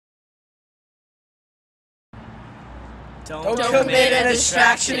Don't commit a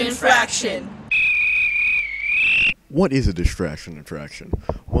distraction infraction. What is a distraction infraction?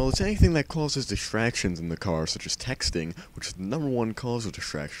 Well, it's anything that causes distractions in the car, such as texting, which is the #1 cause of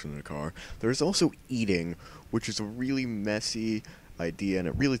distraction in a car. There's also eating, which is a really messy idea, and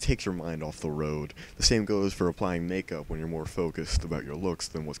it really takes your mind off the road. The same goes for applying makeup when you're more focused about your looks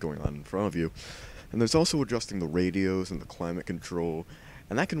than what's going on in front of you. And there's also adjusting the radios and the climate control,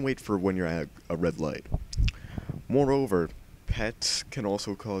 and that can wait for when you're at a red light. Moreover, pets can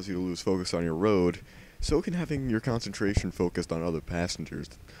also cause you to lose focus on your road, so can having your concentration focused on other passengers.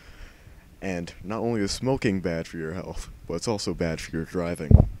 And not only is smoking bad for your health, but it's also bad for your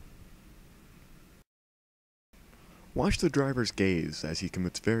driving. Watch the driver's gaze as he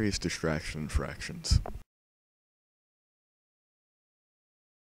commits various distraction infractions.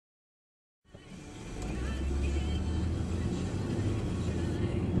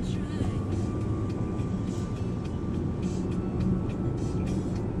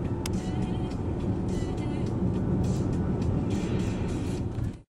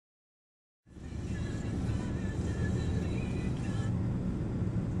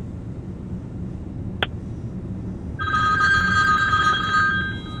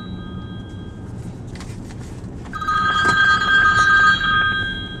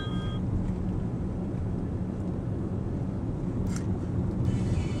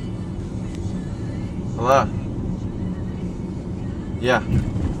 Hello? Yeah.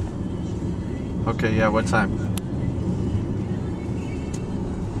 Okay, yeah, what time?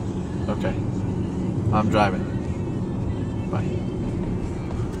 Okay. I'm driving. Bye.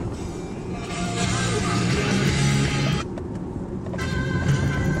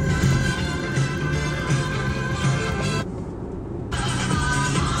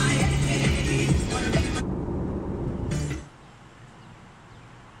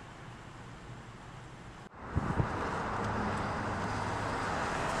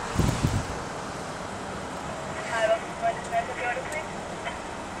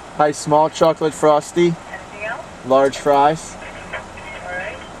 Hi, small chocolate frosty. Anything else? Large fries.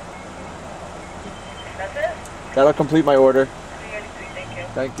 Alright. That's it? That'll complete my order. 383, thank you.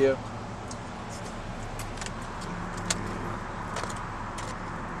 Thank you.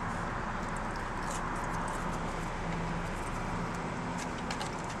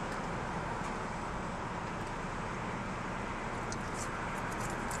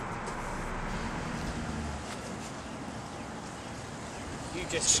 You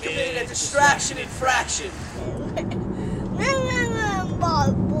just committed a distraction infraction.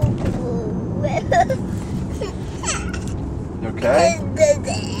 You okay?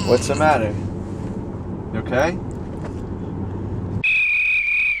 What's the matter? You okay?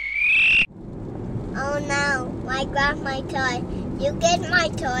 Oh no, I grabbed my toy. You get my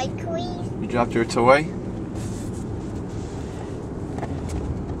toy, please? You dropped your toy?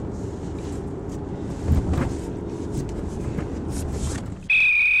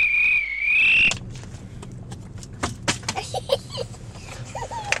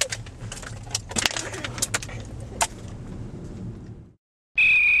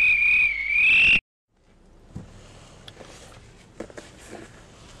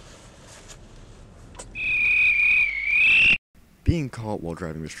 Being caught while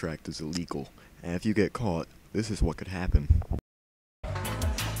driving distracted is illegal, and if you get caught, this is what could happen. Bad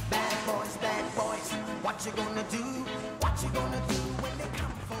boys, what you gonna do? What you gonna do when they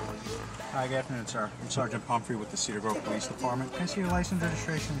come for you? Hi, good afternoon, sir. I'm Sergeant Pumphrey with the Cedar Police Department. Can I see your license,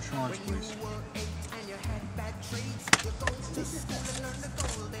 registration, insurance, please?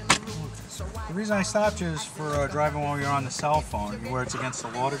 The reason I stopped you is for driving while you're on the cell phone. You aware it's against the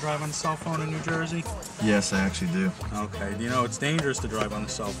law to drive on the cell phone in New Jersey? Yes, I actually do. Okay. Do you know it's dangerous to drive on the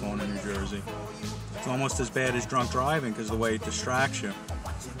cell phone in New Jersey? It's almost as bad as drunk driving because of the way it distracts you.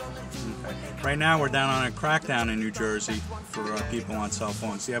 Okay. Right now we're down on a crackdown in New Jersey for people on cell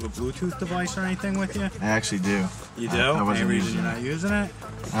phones. Do you have a Bluetooth device or anything with you? I actually do. You do? I wasn't Any reason using you're not using it?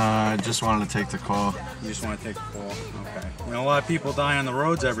 I just wanted to take the call. You just want to take a call? Okay. You know, a lot of people die on the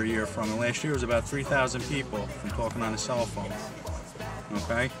roads every year from it. Last year was about 3,000 people from talking on a cell phone.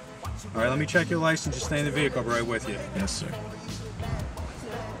 Okay? All right, let me check your license. Just stay in the vehicle. I'll be right with you. Yes, sir.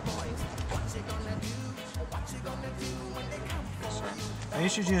 I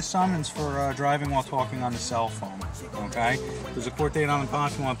issued you a summons for driving while talking on the cell phone. Okay? There's a court date on the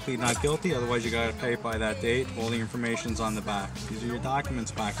bottom if you want to plead not guilty. Otherwise, you got to pay it by that date. All the information's on the back. These are your documents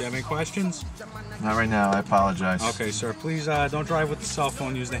back. Do you have any questions? Not right now. I apologize. Okay, sir. Please don't drive with the cell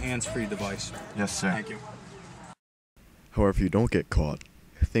phone. Use the hands-free device. Yes, sir. Thank you. However, if you don't get caught,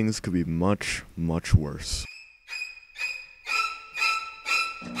 things could be much, much worse.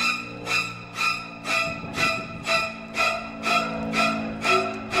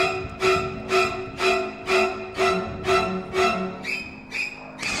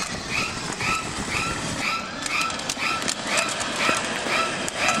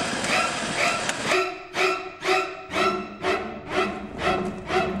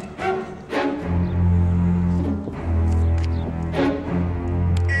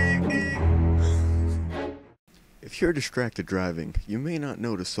 you're distracted driving, you may not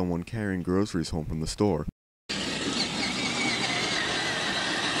notice someone carrying groceries home from the store.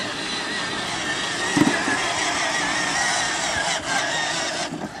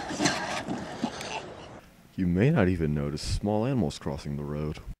 You may not even notice small animals crossing the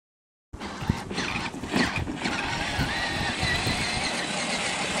road.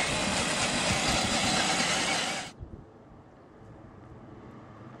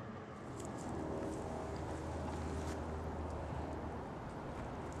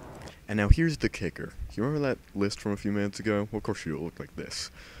 And now here's the kicker. You remember that list from a few minutes ago? Well, of course you do. It looked like this.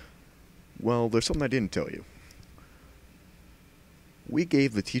 Well, there's something I didn't tell you. We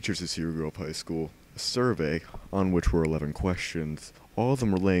gave the teachers at Cedar Grove High School a survey on which were 11 questions, all of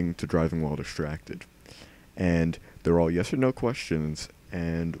them relating to driving while distracted. And they're all yes or no questions,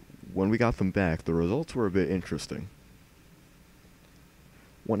 and when we got them back, the results were a bit interesting.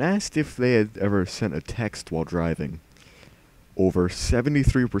 When asked if they had ever sent a text while driving, over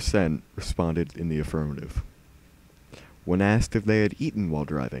 73% responded in the affirmative. When asked if they had eaten while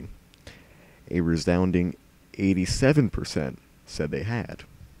driving, a resounding 87% said they had.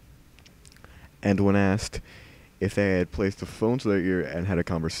 And when asked if they had placed a phone to their ear and had a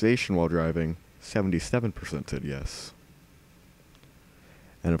conversation while driving, 77% said yes.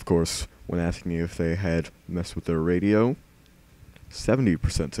 And of course, when asking if they had messed with their radio,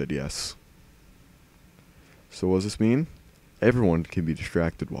 70% said yes. So what does this mean? Everyone can be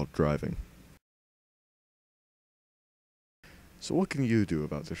distracted while driving. So what can you do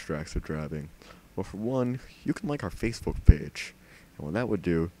about distracted driving? Well, for one, you can like our Facebook page. And what that would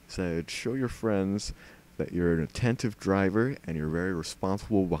do is that it would show your friends that you're an attentive driver and you're very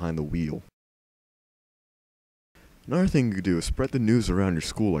responsible behind the wheel. Another thing you could do is spread the news around your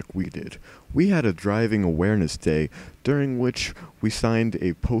school like we did. We had a driving awareness day during which we signed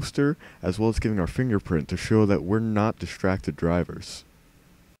a poster as well as giving our fingerprint to show that we're not distracted drivers.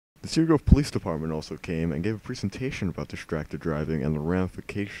 The Cedar Grove Police Department also came and gave a presentation about distracted driving and the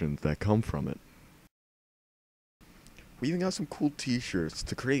ramifications that come from it. We even got some cool t-shirts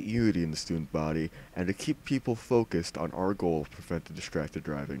to create unity in the student body and to keep people focused on our goal of preventing distracted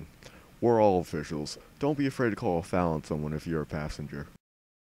driving. We're all officials. Don't be afraid to call a foul on someone if you're a passenger.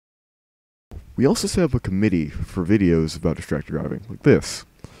 We also set up a committee for videos about distracted driving, like this.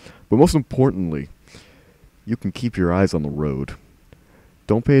 But most importantly, you can keep your eyes on the road.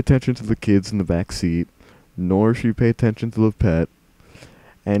 Don't pay attention to the kids in the back seat, nor should you pay attention to the pet.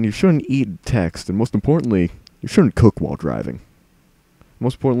 And you shouldn't eat and text, and most importantly, you shouldn't cook while driving.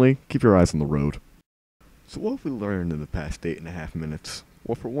 Most importantly, keep your eyes on the road. So what have we learned in the past 8.5 minutes?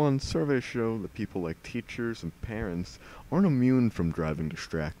 Well, for one, surveys show that people like teachers and parents aren't immune from driving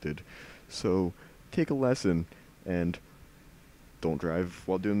distracted. So take a lesson and don't drive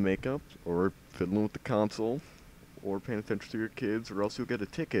while doing makeup or fiddling with the console or paying attention to your kids, or else you'll get a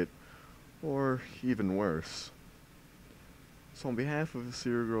ticket, or even worse. So on behalf of the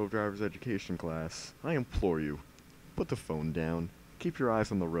Cedar Grove Driver's Education class, I implore you, put the phone down, keep your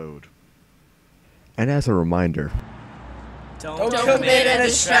eyes on the road. And as a reminder, Don't commit a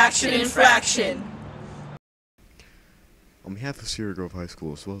distraction infraction. on behalf of Cedar Grove High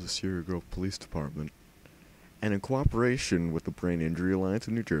School as well as the Cedar Grove Police Department, and in cooperation with the Brain Injury Alliance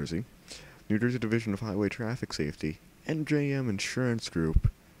of New Jersey, New Jersey Division of Highway Traffic Safety, NJM Insurance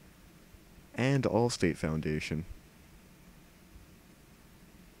Group, and Allstate Foundation,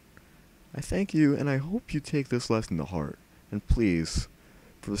 I thank you, and I hope you take this lesson to heart. And please,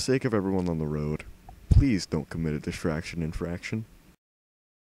 for the sake of everyone on the road, please don't commit a distraction infraction.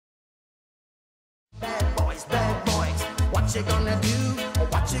 Bad boys, what you gonna do?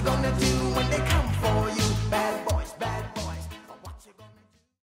 What you gonna do when they come for you?